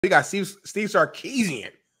We got Steve Sarkisian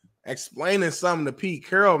explaining something to Pete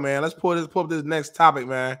Carroll, man. Let's pull up this next topic,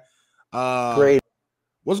 man. Great.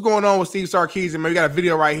 What's going on with Steve Sarkisian, man? We got a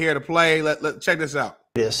video right here to play. Let check this out.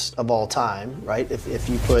 Of all time, right? If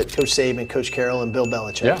you put Coach Saban, Coach Carroll, and Bill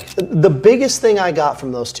Belichick. Yeah. The biggest thing I got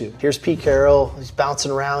from those two, here's Pete Carroll, he's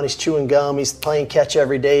bouncing around, he's chewing gum, he's playing catch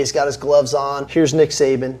every day, he's got his gloves on. Here's Nick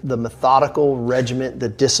Saban, the methodical regiment, the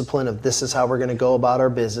discipline of this is how we're gonna go about our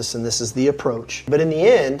business and this is the approach. But in the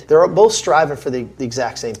end, they're both striving for the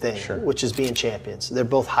exact same thing, which is being champions. They're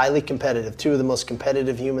both highly competitive, two of the most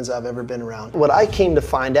competitive humans I've ever been around. What I came to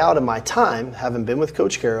find out in my time, having been with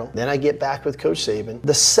Coach Carroll, then I get back with Coach Saban,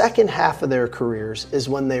 the second half of their careers is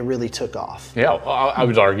when they really took off. Yeah, I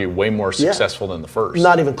would argue way more successful than the first.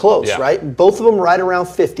 Not even close, right? Both of them right around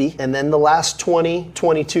 50, and then the last 20,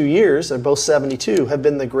 22 years, they're both 72, have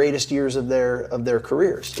been the greatest years of their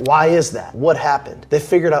careers. Why is that? What happened? They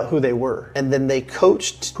figured out who they were, and then they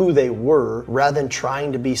coached who they were rather than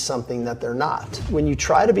trying to be something that they're not. When you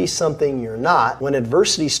try to be something you're not, when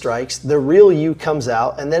adversity strikes, the real you comes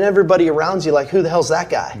out, and then everybody around you like, who the hell's that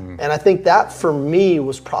guy? And I think that for me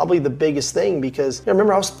was probably the biggest thing because I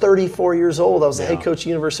remember I was 34 years old. I was the head coach of the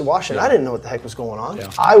University of Washington. I didn't know what the heck was going on.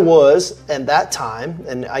 I was, at that time,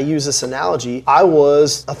 and I use this analogy, I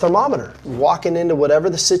was a thermometer. Walking into whatever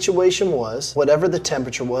the situation was, whatever the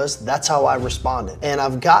temperature was, that's how I responded. And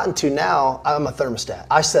I've gotten to now, I'm a thermostat.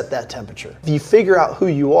 I set that temperature. If you figure out who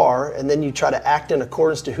you are and then you try to act in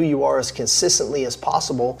accordance to who you are as consistently as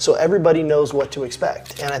possible so everybody knows what to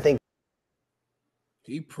expect. And I think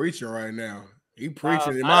he preaching right now. He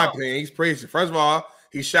preaching, in my opinion. He's preaching. First of all,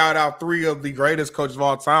 he shouted out three of the greatest coaches of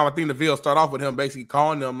all time. I think the video start off with him basically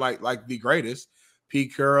calling them like the greatest: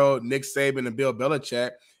 Pete Carroll, Nick Saban, and Bill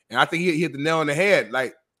Belichick. And I think he hit the nail on the head.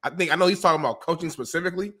 Like I know he's talking about coaching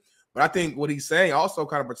specifically, but I think what he's saying also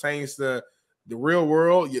kind of pertains to the real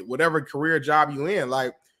world, whatever career job you in. Like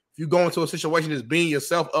if you go into a situation that's being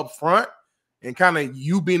yourself up front and kind of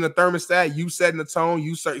you being the thermostat, you setting the tone,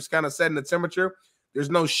 you kind of setting the temperature. There's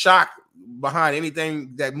no shock behind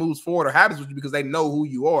anything that moves forward or happens with you because they know who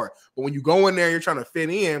you are. But when you go in there and you're trying to fit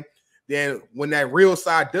in, then when that real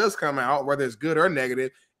side does come out, whether it's good or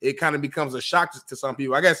negative, it kind of becomes a shock to some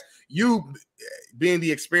people. I guess you being the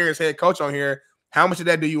experienced head coach on here, how much of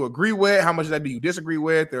that do you agree with? How much of that do you disagree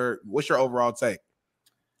with? Or what's your overall take?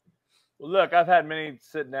 Well, look, I've had many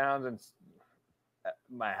sit downs in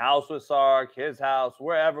my house with Sark, his house,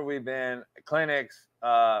 wherever we've been, clinics.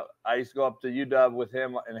 I used to go up to UW with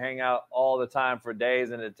him and hang out all the time for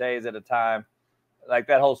days and days at a time. Like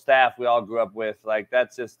that whole staff we all grew up with. Like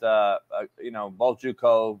that's just, both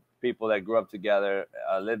JUCO people that grew up together,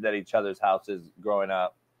 lived at each other's houses growing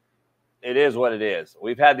up. It is what it is.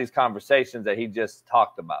 We've had these conversations that he just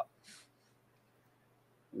talked about.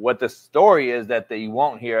 What the story is that you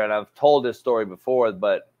won't hear, and I've told this story before,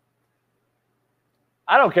 but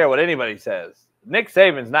I don't care what anybody says. Nick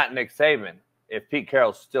Saban's not Nick Saban if Pete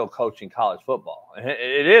Carroll's still coaching college football.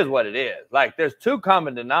 It is what it is. Like, there's two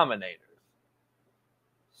common denominators.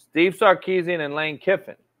 Steve Sarkisian and Lane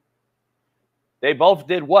Kiffin. They both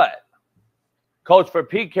did what? Coach for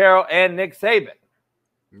Pete Carroll and Nick Saban.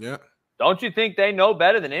 Yeah. Don't you think they know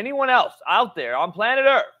better than anyone else out there on planet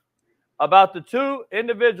Earth about the two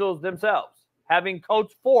individuals themselves, having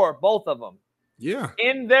coached for both of them? Yeah.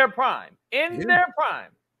 In their prime. Their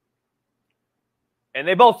prime. And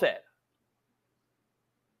they both said,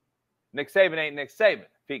 Nick Saban ain't Nick Saban.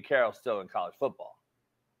 Pete Carroll's still in college football.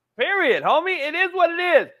 Period, homie. It is what it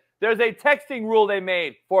is. There's a texting rule they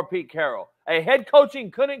made for Pete Carroll. Head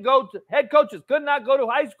coaches could not go to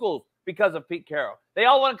high schools because of Pete Carroll. They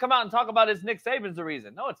all want to come out and talk about it's Nick Saban's the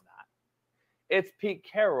reason. No, it's not. It's Pete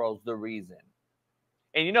Carroll's the reason.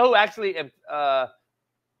 And you know who actually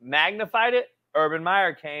magnified it? Urban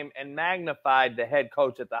Meyer came and magnified the head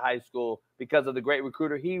coach at the high school because of the great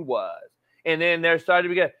recruiter he was. And then there started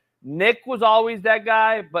to be Nick was always that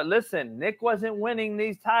guy, but listen, Nick wasn't winning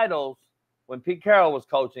these titles when Pete Carroll was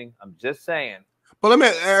coaching. I'm just saying. But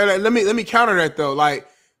let me counter that though. Like,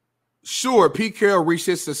 sure, Pete Carroll reached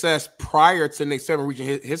his success prior to Nick Saban reaching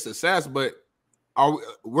his success, but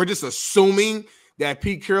we're just assuming that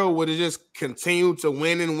Pete Carroll would have just continued to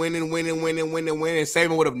win and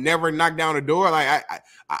Saban would have never knocked down the door. Like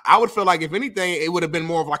I would feel like if anything, it would have been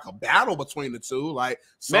more of like a battle between the two. Like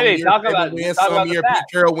some year Saban win, some year Pete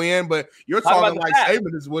Carroll win, but you're talking like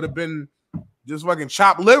Saban just would have been just fucking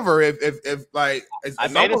chopped liver if like it's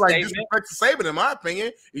almost like disrespect to Saban in my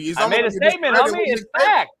opinion. I made a statement, homie. It's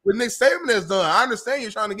fact. What Nick Saban has done, I understand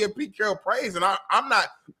you're trying to give Pete Carroll praise, and I'm not.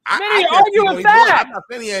 You're arguing facts. I'm not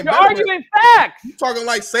saying he ain't You're better, arguing facts. You talking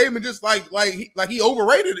like Saban, just like he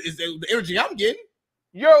overrated is the energy I'm getting.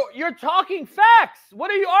 You're talking facts.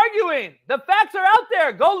 What are you arguing? The facts are out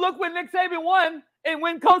there. Go look when Nick Saban won and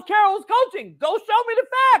when Coach Carroll was coaching. Go show me the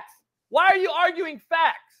facts. Why are you arguing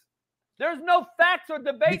facts? There's no facts or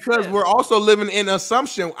debate. Because we're also living in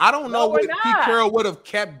assumption. I don't know what Pete Carroll would have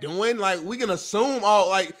kept doing. Like, we can assume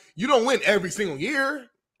you don't win every single year.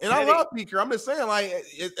 And I love Pete Carroll. I'm just saying, you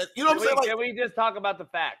know what I'm saying? Can we just talk about the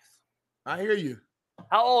facts? I hear you.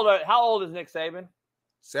 How old is Nick Saban?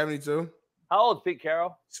 72. How old is Pete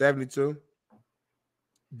Carroll? 72.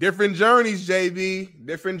 Different journeys, JB.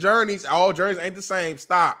 Different journeys. All journeys ain't the same.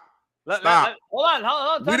 Stop. Hold on.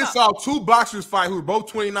 We just saw two boxers fight who were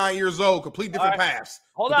both 29 years old, complete different paths.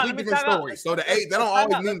 Hold on. Complete different stories. So the age, they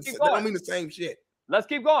don't mean the same shit. Let's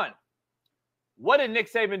keep going. What did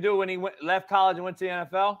Nick Saban do when he left college and went to the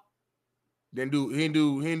NFL? He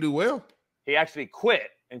didn't do well. He actually quit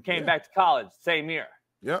and came back to college same year.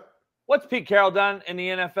 Yep. What's Pete Carroll done in the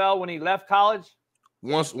NFL when he left college?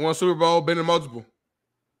 One Super Bowl, been in multiple.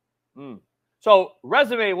 So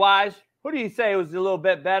resume-wise, who do you say was a little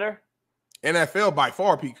bit better? NFL by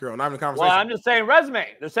far, Pete Carroll. Not even a conversation. Well, I'm just saying resume.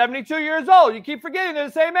 They're 72 years old. You keep forgetting they're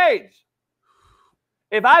the same age.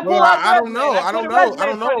 If I pull out I don't know overall. I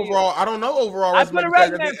don't know overall. I put a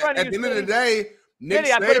resume in front of you. At the end of the day, Nick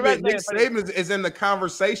Saban is in the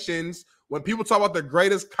conversations. When people talk about the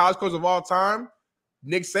greatest college coach of all time,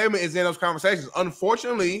 Nick Saban is in those conversations.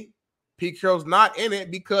 Unfortunately, Pete Carroll's not in it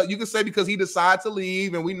because you can say because he decided to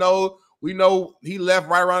leave, and we know he left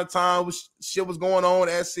right around the time shit was going on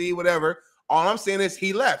at SC, whatever. All I'm saying is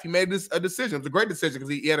he left. He made a decision. It was a great decision because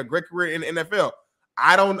he had a great career in the NFL.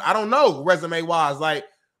 I don't know resume wise.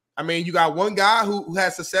 You got one guy who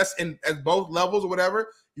has success at both levels or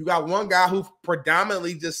whatever. You got one guy who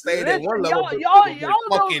predominantly just stayed at one level. Destroyed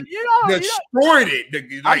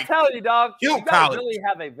it. I'm telling you, dog. You guys really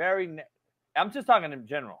have a very. I'm just talking in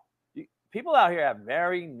general. People out here have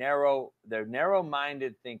very narrow. They're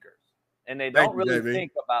narrow-minded thinkers, and they don't really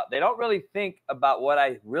think about. They don't really think about what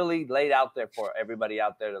I really laid out there for everybody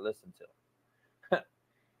out there to listen to.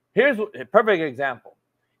 Here's a perfect example.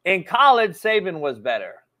 In college, Saban was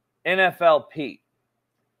better. NFL, Pete.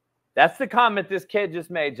 That's the comment this kid just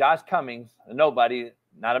made, Josh Cummings, a nobody,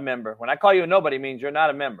 not a member. When I call you a nobody, means you're not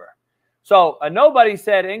a member. So a nobody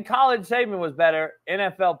said in college, Saban was better.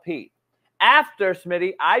 NFL, Pete. After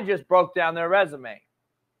Smitty, I just broke down their resume.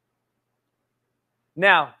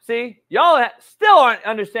 Now, see, y'all still aren't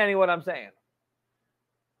understanding what I'm saying.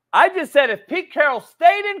 I just said if Pete Carroll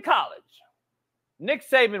stayed in college, Nick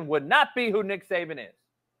Saban would not be who Nick Saban is.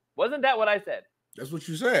 Wasn't that what I said? That's what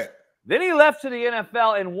you said. Then he left to the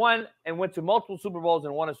NFL and won and went to multiple Super Bowls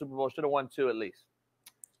and won a Super Bowl. Should have won two at least.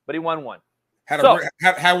 But he won one. Had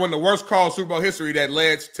one of the worst called Super Bowl history that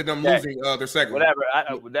led to them losing their second. Whatever.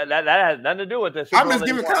 That has nothing to do with this. I'm just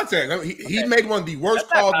giving context. He made one of the worst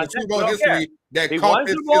calls in Super Bowl history that cost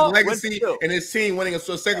his legacy and his team winning a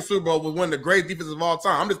second Super Bowl with one of the greatest defenses of all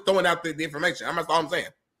time. I'm just throwing out the information. That's all I'm saying.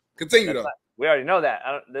 Continue, though. We already know that.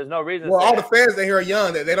 There's no reason. Well, all the fans that here are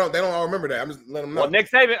young. They don't all remember that. I'm just letting them know. Well, Nick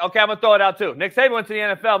Saban. Okay, I'm gonna throw it out too. Nick Saban went to the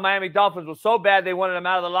NFL. Miami Dolphins was so bad they wanted him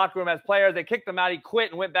out of the locker room as players. They kicked him out. He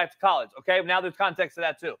quit and went back to college. Okay, now there's context to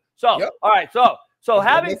that too. So, all right. So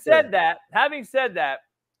having said that,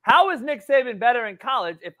 how is Nick Saban better in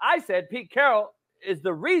college? If I said Pete Carroll is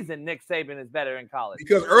the reason Nick Saban is better in college,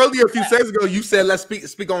 because earlier a few seconds ago you said let's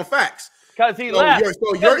speak on facts. Because he left.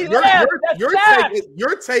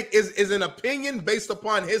 Your take is an opinion based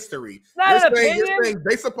upon history. You're saying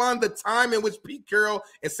based upon the time in which Pete Carroll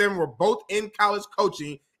and Saban were both in college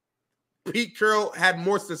coaching, Pete Carroll had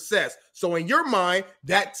more success. So in your mind,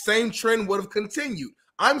 that same trend would have continued.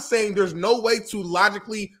 I'm saying there's no way to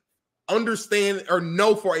logically understand or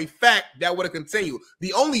know for a fact that would have continued.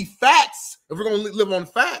 The only facts, if we're going to live on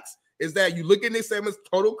facts, is that you look at Nick Saban's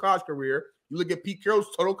total college career. You look at Pete Carroll's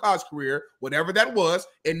total college career, whatever that was,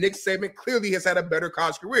 and Nick Saban clearly has had a better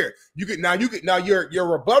college career.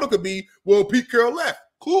 Your rebuttal could be, well, Pete Carroll left.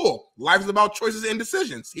 Cool. Life is about choices and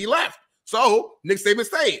decisions. He left. So Nick Saban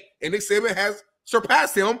stayed. And Nick Saban has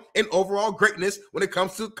surpassed him in overall greatness when it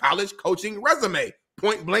comes to college coaching resume.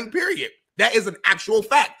 Point blank, period. That is an actual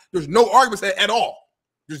fact. There's no arguments at all.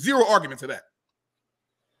 There's zero argument to that.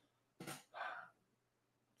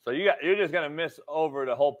 So you're just gonna miss over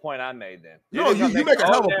the whole point I made then. No, you make a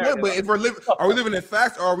hell of a point, but if are we living in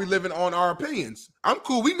facts or are we living on our opinions? I'm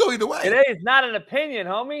cool. We can go either way. It is not an opinion,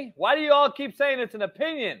 homie. Why do you all keep saying it's an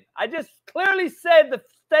opinion? I just clearly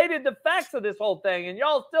stated the facts of this whole thing, and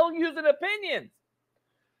y'all still using opinions.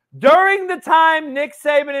 During the time Nick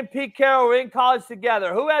Saban and Pete Carroll were in college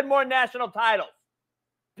together, who had more national titles?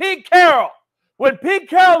 Pete Carroll When Pete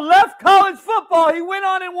Carroll left college football, he went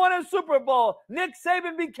on and won a Super Bowl. Nick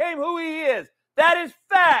Saban became who he is. That is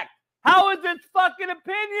fact. How is it fucking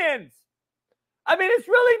opinions? I mean, it's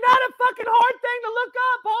really not a fucking hard thing to look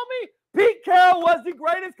up, homie. Pete Carroll was the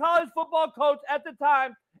greatest college football coach at the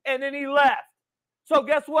time, and then he left. So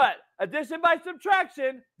guess what? Addition by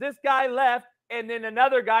subtraction, this guy left, and then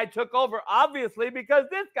another guy took over, obviously, because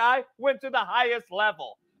this guy went to the highest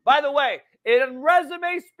level. By the way, in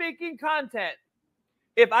resume speaking content,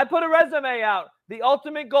 if I put a resume out, the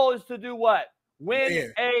ultimate goal is to do what?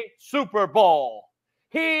 Win a Super Bowl.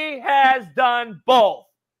 He has done both.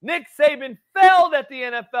 Nick Saban failed at the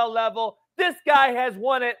NFL level. This guy has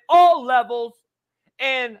won at all levels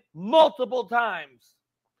and multiple times.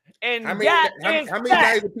 And how many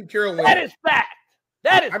natties did Pete Carroll win? That is fact.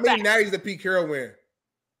 That is how many natties did Pete Carroll win?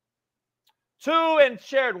 2 and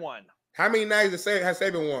shared 1. How many natties has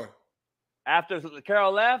Saban won? After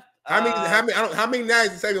Carroll left? How many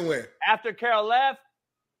natties did Saban win? After Carroll left?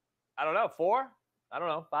 I don't know, 4? I don't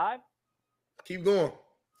know, 5? Keep going.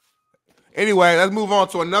 Anyway, let's move on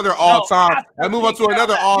to another all-time. Let's move on to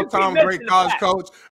another all-time great college coach.